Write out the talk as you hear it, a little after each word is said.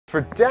For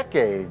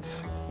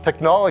decades,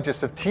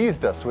 technologists have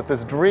teased us with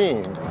this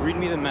dream. Read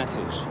me the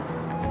message.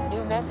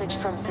 New message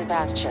from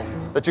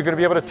Sebastian. That you're going to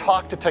be able to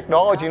talk to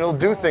technology and it'll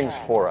do things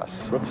for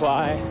us.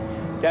 Reply,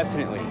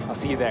 definitely. I'll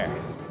see you there.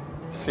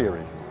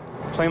 Siri.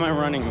 Play my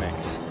running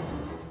mix.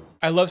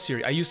 I love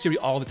Siri. I use Siri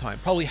all the time.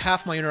 Probably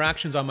half my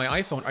interactions on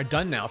my iPhone are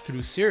done now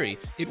through Siri.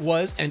 It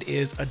was and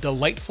is a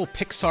delightful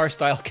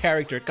Pixar-style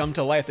character come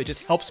to life that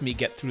just helps me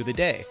get through the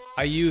day.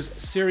 I use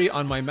Siri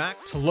on my Mac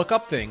to look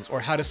up things or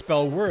how to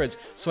spell words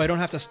so I don't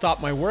have to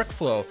stop my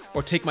workflow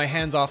or take my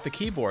hands off the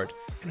keyboard.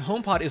 And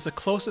HomePod is the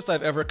closest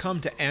I've ever come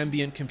to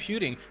ambient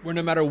computing, where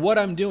no matter what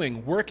I'm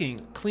doing,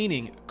 working,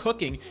 cleaning,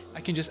 cooking,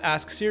 I can just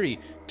ask Siri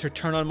to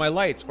turn on my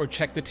lights or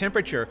check the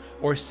temperature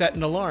or set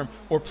an alarm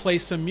or play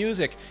some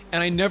music,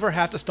 and I never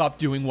have to stop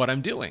doing what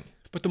I'm doing.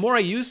 But the more I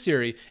use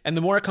Siri and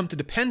the more I come to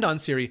depend on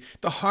Siri,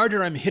 the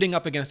harder I'm hitting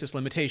up against its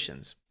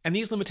limitations. And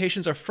these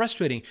limitations are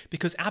frustrating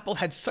because Apple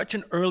had such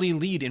an early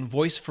lead in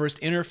voice-first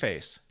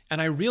interface.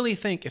 And I really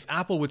think if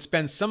Apple would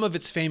spend some of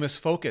its famous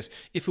focus,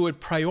 if it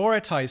would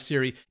prioritize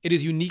Siri, it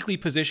is uniquely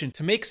positioned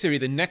to make Siri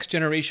the next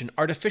generation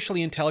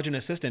artificially intelligent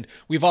assistant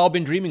we've all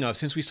been dreaming of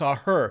since we saw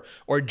her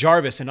or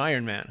Jarvis in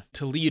Iron Man,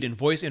 to lead in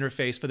voice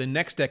interface for the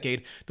next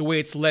decade the way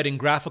it's led in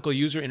graphical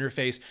user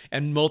interface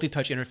and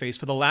multi-touch interface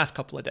for the last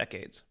couple of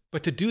decades.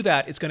 But to do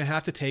that, it's going to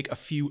have to take a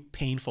few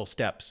painful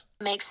steps.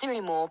 Make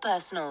Siri more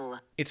personal.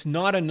 It's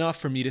not enough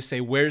for me to say,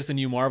 where's the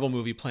new Marvel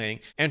movie playing?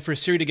 And for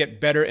Siri to get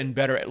better and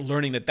better at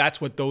learning that that's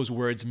what those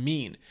words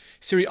mean.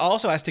 Siri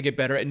also has to get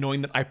better at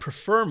knowing that I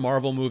prefer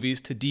Marvel movies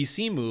to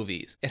DC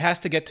movies. It has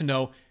to get to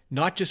know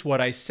not just what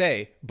I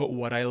say, but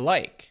what I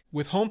like.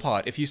 With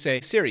HomePod, if you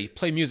say, Siri,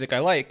 play music I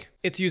like,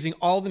 it's using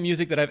all the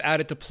music that I've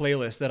added to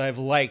playlists that I've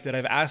liked, that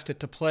I've asked it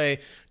to play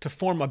to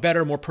form a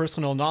better, more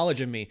personal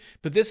knowledge of me.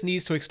 But this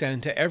needs to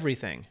extend to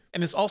everything.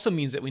 And this also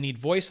means that we need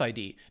Voice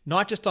ID,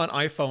 not just on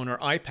iPhone or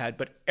iPad,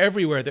 but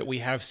everywhere that we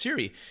have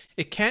Siri.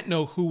 It can't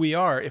know who we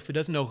are if it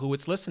doesn't know who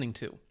it's listening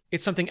to.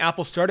 It's something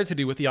Apple started to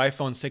do with the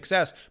iPhone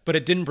 6S, but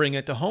it didn't bring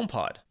it to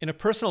HomePod. In a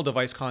personal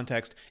device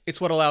context,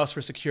 it's what allows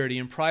for security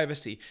and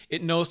privacy.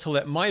 It knows to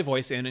let my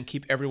voice in and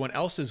keep everyone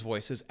else's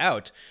voices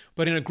out.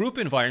 But in a group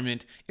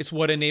environment, it's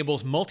what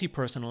enables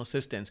multi-personal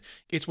assistance.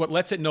 It's what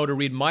lets it know to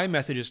read my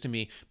messages to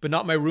me, but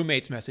not my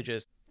roommate's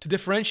messages. To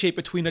differentiate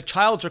between a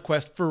child's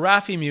request for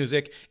Raffi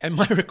music and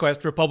my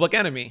request for Public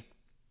Enemy.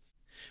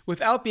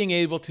 Without being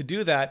able to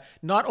do that,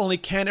 not only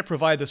can it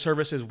provide the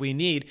services we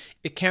need,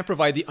 it can't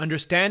provide the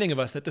understanding of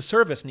us that the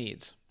service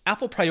needs.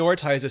 Apple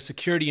prioritizes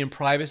security and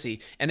privacy,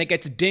 and it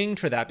gets dinged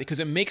for that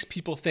because it makes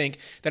people think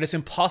that it's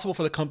impossible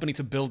for the company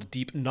to build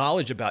deep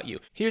knowledge about you.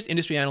 Here's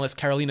industry analyst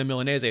Carolina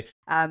Milanesi.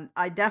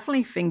 I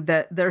definitely think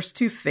that there's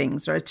two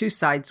things, or two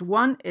sides.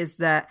 One is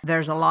that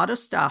there's a lot of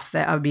stuff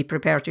that I'll be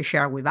prepared to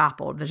share with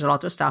Apple. There's a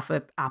lot of stuff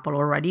that Apple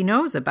already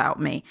knows about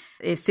me.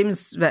 It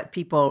seems that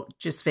people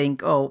just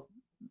think, oh,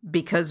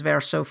 because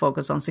they're so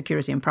focused on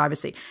security and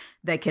privacy,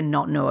 they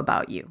cannot know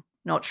about you.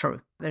 Not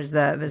true. There's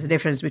a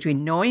difference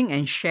between knowing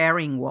and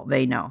sharing what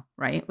they know,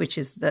 right? Which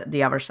is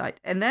the other side.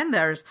 And then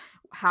there's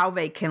how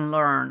they can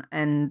learn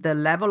and the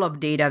level of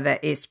data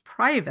that is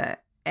private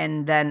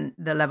and then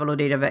the level of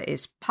data that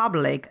is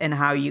public and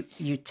how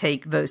you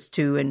take those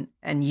two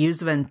and use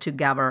them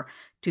together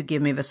to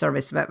give me the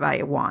service that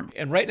I want.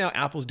 And right now,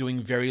 Apple's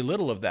doing very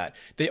little of that.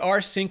 They are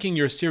syncing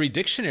your Siri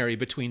dictionary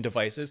between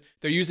devices.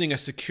 They're using a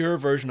secure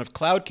version of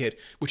CloudKit,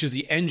 which is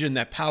the engine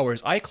that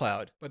powers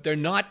iCloud. But they're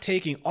not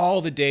taking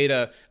all the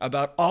data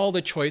about all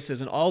the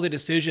choices and all the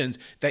decisions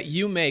that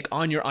you make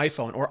on your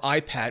iPhone or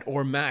iPad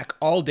or Mac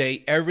all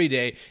day, every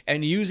day,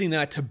 and using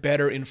that to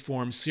better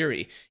inform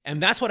Siri.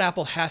 And that's what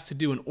Apple has to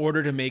do in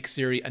order to make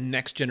Siri a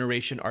next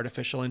generation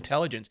artificial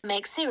intelligence.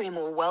 Make Siri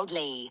more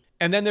worldly.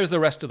 And then there's the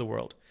rest of the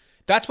world.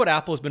 That's what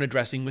Apple has been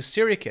addressing with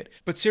SiriKit.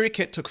 But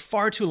SiriKit took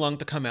far too long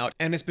to come out,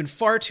 and it's been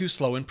far too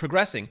slow in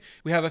progressing.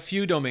 We have a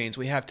few domains.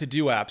 We have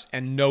to-do apps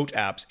and note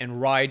apps and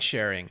ride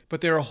sharing.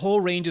 But there are whole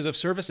ranges of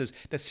services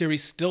that Siri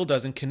still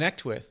doesn't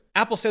connect with.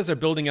 Apple says they're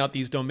building out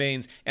these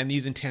domains and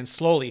these intents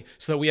slowly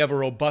so that we have a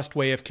robust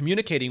way of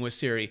communicating with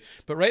Siri.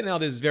 But right now,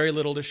 there's very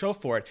little to show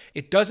for it.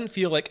 It doesn't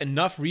feel like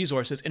enough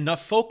resources,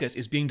 enough focus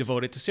is being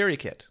devoted to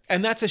SiriKit.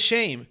 And that's a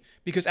shame,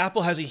 because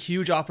Apple has a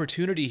huge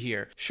opportunity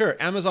here. Sure,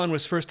 Amazon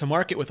was first to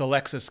market with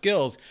Alexa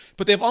skills,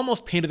 but they've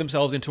almost painted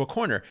themselves into a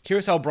corner.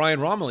 Here's how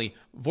Brian Roemelle,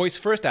 Voice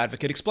First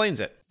advocate,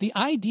 explains it. The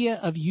idea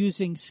of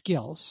using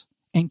skills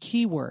and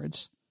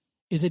keywords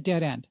is a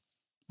dead end,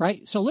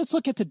 right? So let's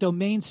look at the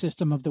domain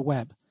system of the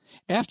web.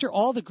 After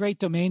all the great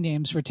domain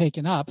names were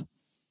taken up,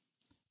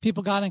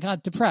 people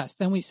got depressed.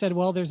 Then we said,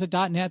 well, there's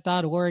a .net,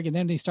 .org, and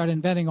then they started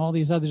inventing all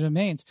these other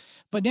domains.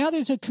 But now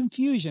there's a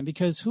confusion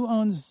because who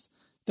owns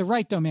the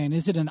right domain?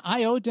 Is it an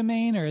IO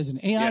domain or is it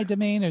an AI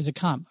domain or is it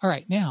 .com? All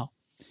right, now,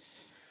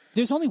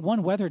 there's only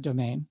one weather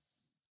domain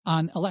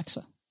on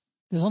Alexa.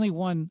 There's only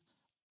one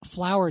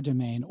flower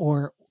domain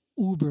or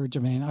Uber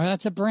domain. Or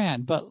that's a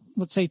brand, but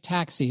let's say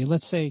taxi.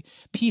 Let's say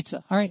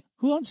pizza. All right,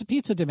 who owns the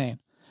pizza domain?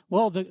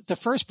 Well, the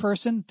first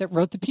person that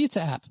wrote the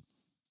pizza app.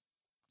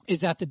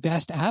 Is that the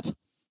best app?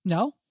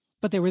 No,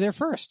 but they were there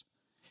first.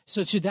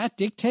 So should that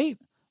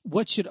dictate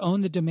what should own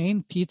the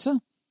domain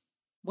pizza?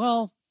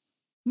 Well,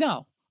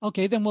 no.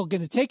 Okay, then we're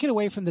going to take it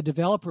away from the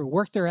developer who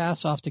worked their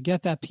ass off to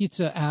get that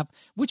pizza app,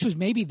 which was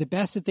maybe the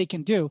best that they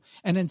can do,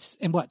 and then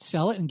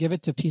sell it and give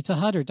it to Pizza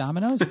Hut or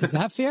Domino's? Is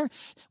that fair?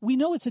 We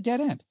know it's a dead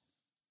end.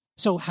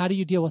 So how do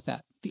you deal with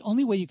that? The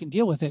only way you can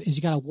deal with it is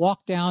you got to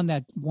walk down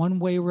that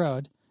one-way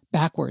road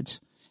backwards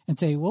and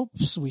say, well,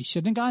 we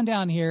shouldn't have gone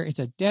down here. It's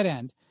a dead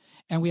end,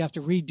 and we have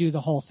to redo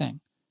the whole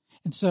thing.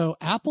 And so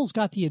Apple's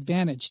got the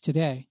advantage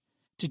today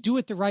to do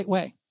it the right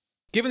way.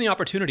 Given the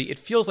opportunity, it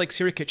feels like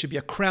SiriKit should be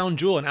a crown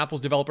jewel in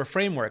Apple's developer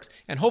frameworks,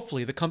 and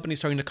hopefully the company's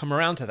starting to come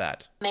around to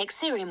that. Make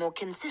Siri more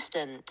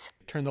consistent.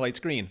 Turn the lights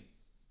green.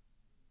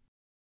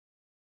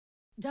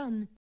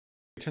 Done.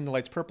 Turn the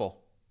lights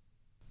purple.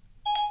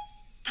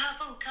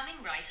 Purple coming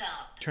right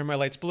up. Turn my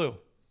lights blue.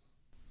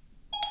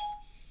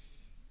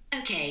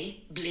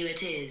 Okay, blue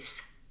it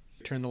is.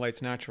 Turn the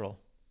lights natural.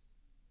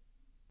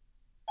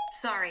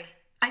 Sorry,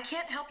 I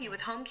can't help you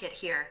with HomeKit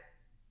here.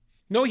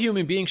 No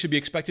human being should be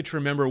expected to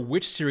remember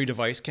which Siri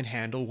device can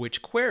handle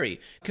which query.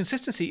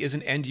 Consistency is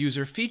an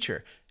end-user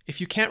feature.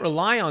 If you can't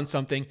rely on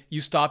something,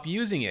 you stop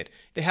using it.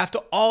 They have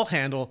to all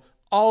handle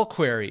all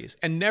queries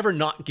and never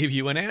not give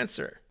you an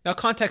answer. Now,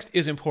 context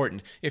is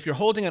important. If you're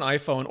holding an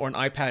iPhone or an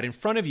iPad in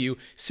front of you,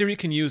 Siri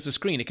can use the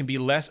screen. It can be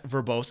less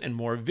verbose and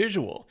more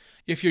visual.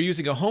 If you're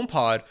using a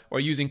HomePod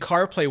or using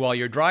CarPlay while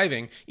you're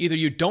driving, either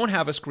you don't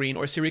have a screen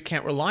or Siri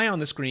can't rely on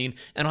the screen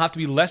and it'll have to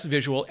be less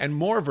visual and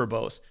more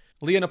verbose.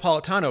 Lia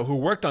Napolitano, who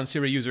worked on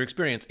Siri user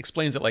experience,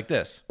 explains it like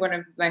this. One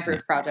of my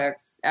first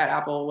projects at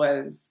Apple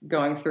was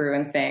going through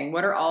and saying,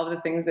 what are all of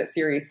the things that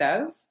Siri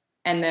says?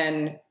 And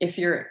then if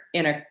you're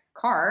in a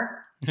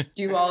car,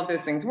 do all of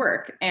those things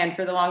work? And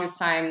for the longest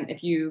time,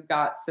 if you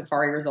got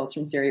Safari results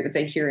from Siri, it would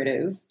say, here it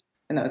is.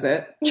 And that was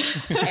it.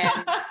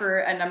 And for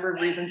a number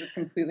of reasons, it's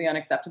completely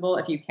unacceptable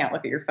if you can't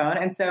look at your phone.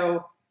 And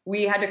so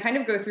we had to kind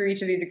of go through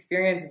each of these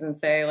experiences and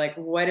say, like,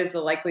 what is the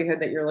likelihood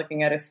that you're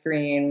looking at a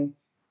screen?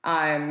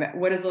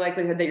 What is the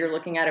likelihood that you're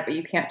looking at it, but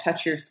you can't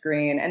touch your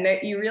screen? And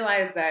that you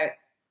realize that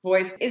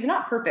voice is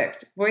not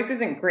perfect. Voice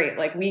isn't great.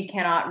 Like, we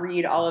cannot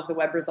read all of the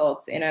web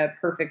results in a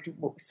perfect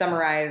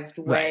summarized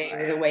way,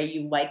 the way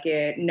you like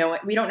it. No,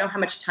 we don't know how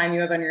much time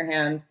you have on your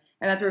hands.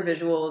 And that's where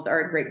visuals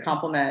are a great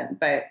complement.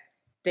 But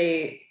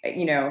they,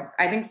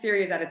 I think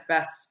Siri is at its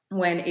best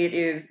when it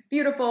is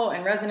beautiful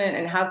and resonant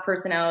and has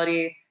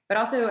personality, but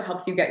also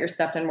helps you get your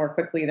stuff done more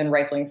quickly than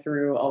rifling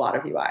through a lot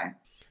of UI.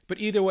 But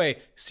either way,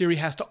 Siri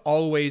has to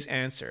always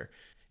answer.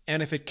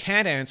 And if it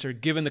can't answer,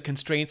 given the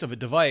constraints of a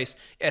device,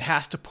 it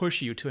has to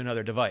push you to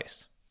another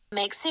device.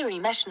 Make Siri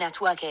mesh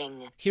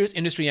networking. Here's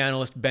industry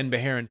analyst Ben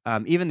Bajarin.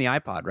 Even the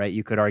iPod, right,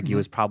 you could argue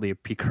is probably a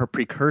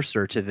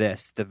precursor to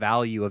this, the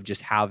value of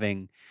just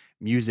having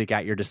music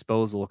at your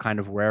disposal kind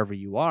of wherever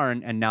you are.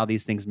 And now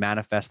these things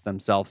manifest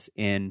themselves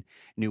in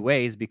new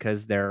ways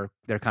because they're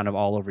kind of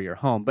all over your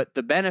home. But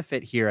the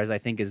benefit here, as I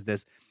think, is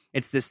this.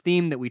 It's this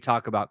theme that we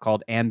talk about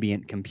called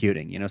ambient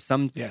computing.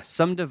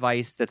 Some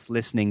device that's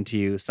listening to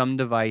you, some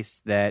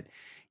device that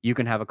you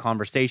can have a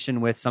conversation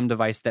with, some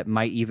device that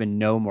might even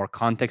know more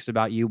context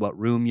about you, what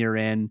room you're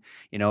in.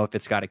 If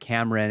it's got a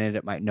camera in it,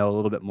 it might know a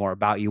little bit more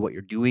about you, what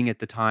you're doing at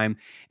the time,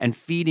 and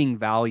feeding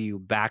value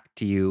back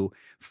to you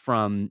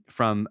from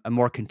a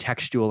more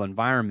contextual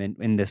environment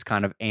in this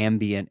kind of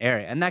ambient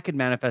area. And that could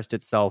manifest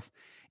itself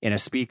in a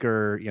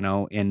speaker,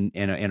 in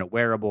a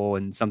wearable,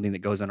 and something that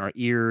goes in our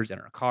ears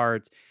and our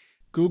cars.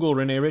 Google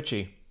Rene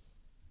Ritchie.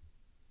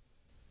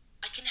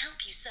 I can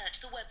help you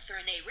search the web for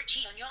Rene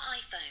Ritchie on your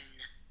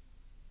iPhone.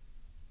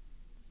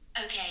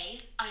 Okay,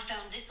 I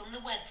found this on the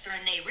web for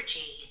Rene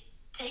Ritchie.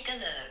 Take a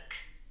look.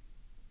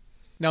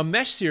 Now,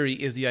 mesh Siri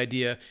is the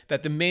idea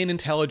that the main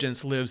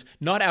intelligence lives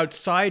not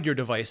outside your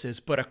devices,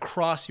 but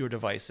across your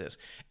devices.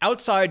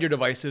 Outside your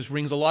devices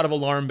rings a lot of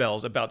alarm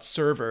bells about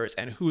servers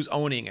and who's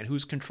owning and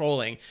who's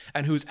controlling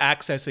and who's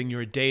accessing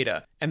your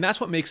data. And that's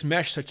what makes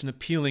mesh such an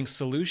appealing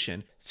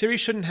solution. Siri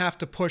shouldn't have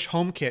to push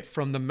HomeKit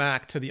from the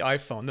Mac to the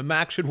iPhone. The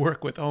Mac should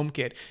work with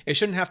HomeKit. It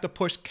shouldn't have to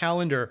push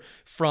Calendar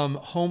from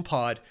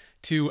HomePod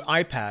to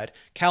iPad.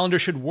 Calendar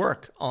should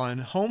work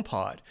on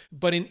HomePod.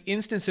 But in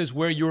instances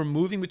where you're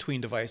moving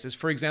between devices,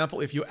 for example,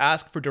 if you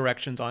ask for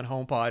directions on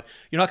HomePod,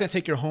 you're not going to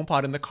take your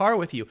HomePod in the car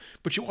with you,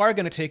 but you are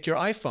going to take your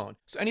iPhone.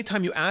 So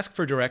anytime you ask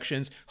for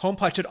directions,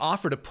 HomePod should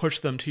offer to push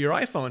them to your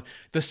iPhone,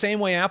 the same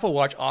way Apple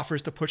Watch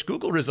offers to push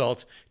Google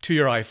results to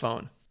your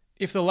iPhone.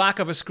 If the lack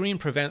of a screen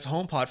prevents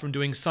HomePod from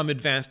doing some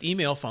advanced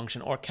email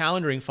function or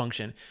calendaring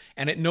function,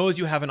 and it knows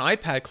you have an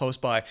iPad close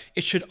by,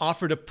 it should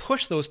offer to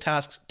push those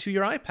tasks to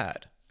your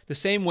iPad. The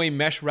same way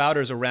mesh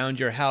routers around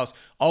your house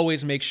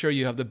always make sure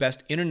you have the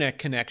best internet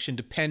connection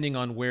depending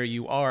on where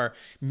you are,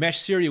 Mesh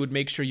Siri would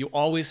make sure you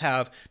always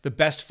have the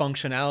best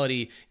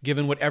functionality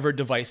given whatever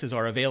devices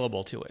are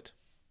available to it.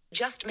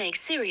 Just make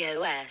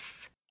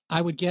SiriOS.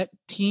 I would get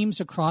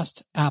teams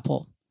across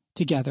Apple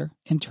together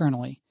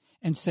internally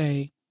and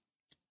say,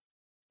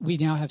 we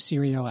now have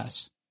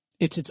SiriOS.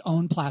 It's its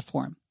own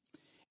platform.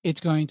 It's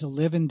going to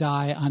live and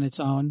die on its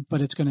own, but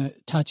it's going to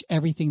touch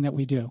everything that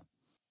we do.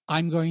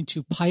 I'm going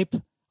to pipe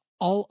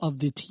all of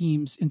the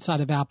teams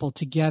inside of Apple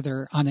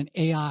together on an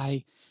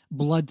AI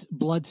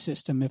blood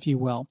system, if you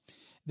will,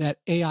 that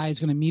AI is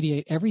going to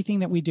mediate everything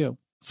that we do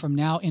from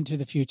now into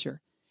the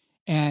future.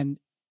 And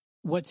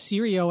what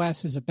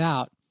SiriOS is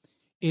about,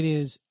 it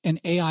is an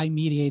AI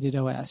mediated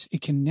OS.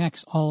 It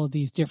connects all of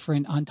these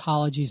different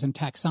ontologies and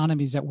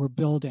taxonomies that we're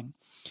building.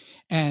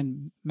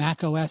 And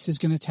Mac OS is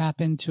going to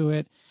tap into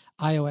it.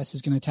 iOS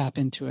is going to tap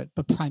into it.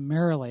 But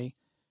primarily,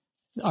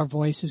 our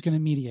voice is going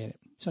to mediate it.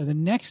 So the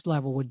next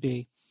level would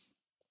be,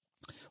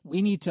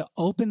 we need to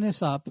open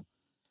this up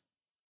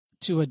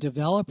to a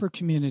developer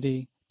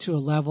community to a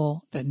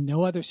level that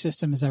no other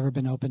system has ever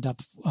been opened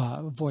up,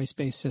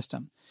 voice-based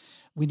system.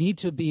 We need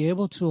to be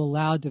able to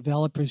allow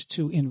developers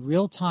to, in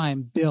real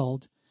time,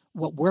 build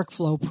what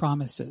workflow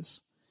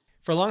promises.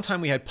 For a long time,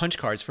 we had punch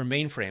cards for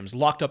mainframes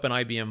locked up in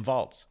IBM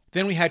vaults.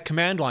 Then we had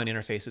command line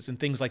interfaces in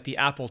things like the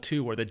Apple II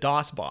or the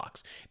DOS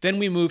box. Then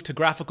we moved to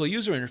graphical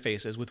user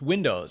interfaces with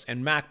Windows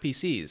and Mac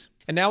PCs.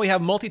 And now we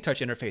have multi-touch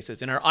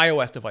interfaces in our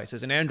iOS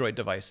devices and Android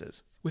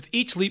devices. With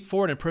each leap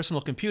forward in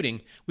personal computing,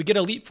 we get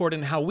a leap forward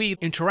in how we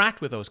interact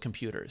with those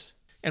computers.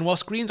 And while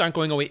screens aren't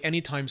going away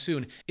anytime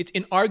soon, it's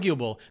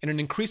inarguable in an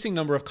increasing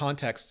number of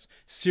contexts,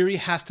 Siri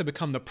has to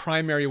become the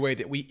primary way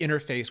that we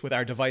interface with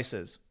our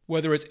devices.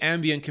 Whether it's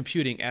ambient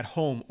computing at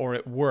home or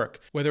at work,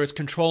 whether it's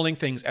controlling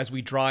things as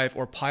we drive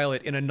or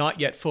pilot in a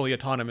not yet fully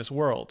autonomous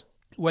world,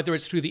 whether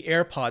it's through the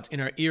AirPods in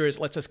our ears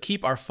lets us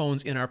keep our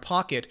phones in our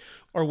pocket,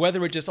 or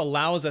whether it just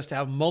allows us to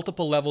have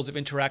multiple levels of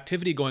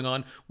interactivity going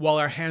on while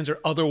our hands are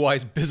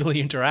otherwise busily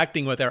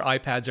interacting with our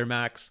iPads or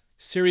Macs.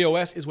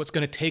 SiriOS is what's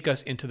going to take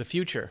us into the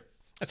future.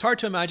 It's hard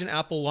to imagine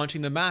Apple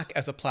launching the Mac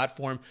as a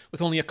platform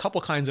with only a couple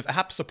kinds of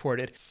apps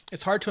supported.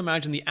 It's hard to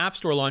imagine the App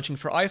Store launching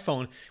for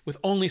iPhone with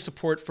only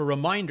support for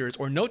reminders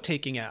or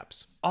note-taking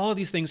apps. All of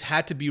these things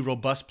had to be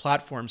robust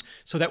platforms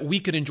so that we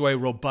could enjoy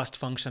robust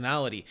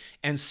functionality.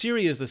 And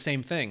Siri is the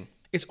same thing.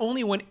 It's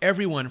only when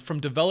everyone, from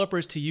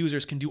developers to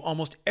users, can do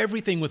almost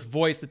everything with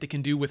voice that they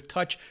can do with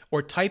touch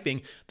or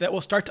typing that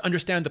we'll start to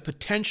understand the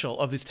potential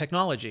of this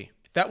technology.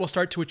 That will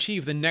start to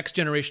achieve the next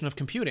generation of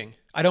computing.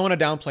 I don't want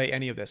to downplay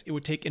any of this. It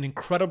would take an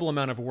incredible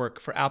amount of work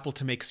for Apple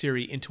to make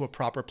Siri into a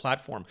proper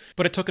platform.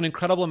 But it took an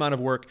incredible amount of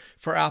work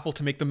for Apple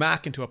to make the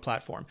Mac into a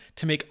platform,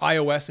 to make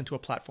iOS into a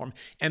platform.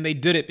 And they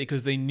did it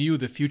because they knew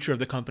the future of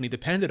the company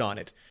depended on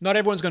it. Not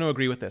everyone's going to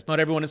agree with this. Not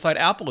everyone inside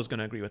Apple is going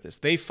to agree with this.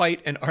 They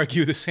fight and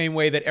argue the same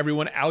way that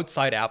everyone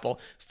outside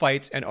Apple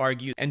fights and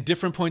argues, and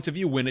different points of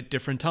view win at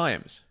different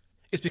times.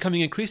 It's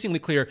becoming increasingly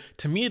clear,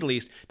 to me at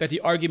least, that the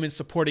arguments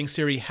supporting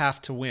Siri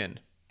have to win.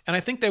 And I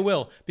think they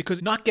will,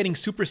 because not getting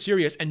super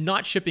serious and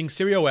not shipping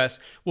SiriOS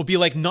will be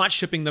like not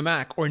shipping the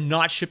Mac or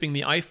not shipping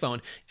the iPhone.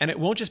 And it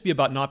won't just be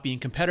about not being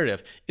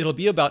competitive. It'll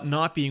be about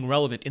not being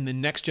relevant in the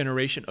next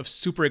generation of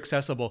super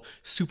accessible,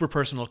 super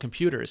personal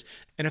computers.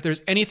 And if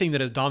there's anything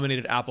that has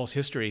dominated Apple's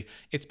history,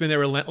 it's been their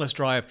relentless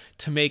drive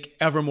to make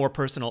ever more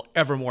personal,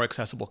 ever more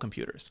accessible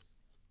computers.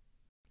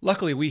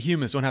 Luckily, we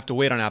humans don't have to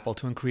wait on Apple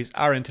to increase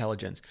our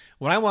intelligence.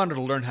 When I wanted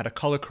to learn how to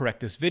color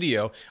correct this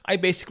video, I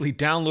basically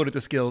downloaded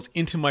the skills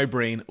into my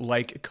brain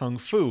like Kung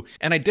Fu,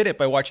 and I did it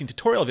by watching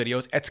tutorial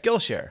videos at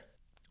Skillshare.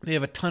 They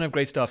have a ton of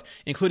great stuff,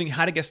 including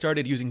how to get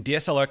started using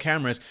DSLR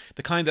cameras,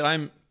 the kind that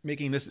I'm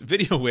making this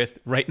video with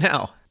right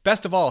now.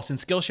 Best of all,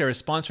 since Skillshare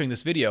is sponsoring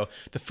this video,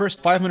 the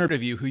first 500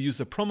 of you who use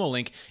the promo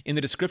link in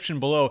the description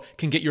below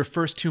can get your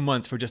first 2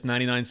 months for just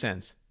 99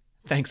 cents.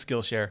 Thanks,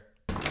 Skillshare.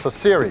 So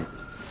Siri,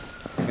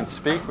 you can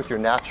speak with your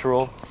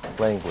natural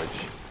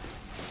language.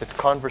 It's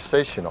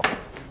conversational.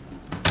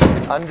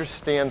 It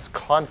understands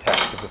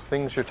context of the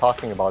things you're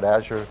talking about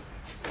as you're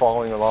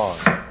following along.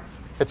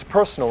 It's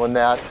personal in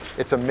that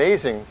it's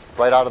amazing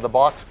right out of the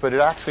box, but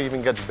it actually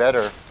even gets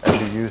better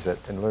as you use it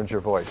and learns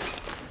your voice.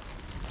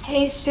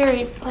 Hey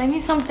Siri, play me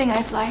something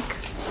I'd like.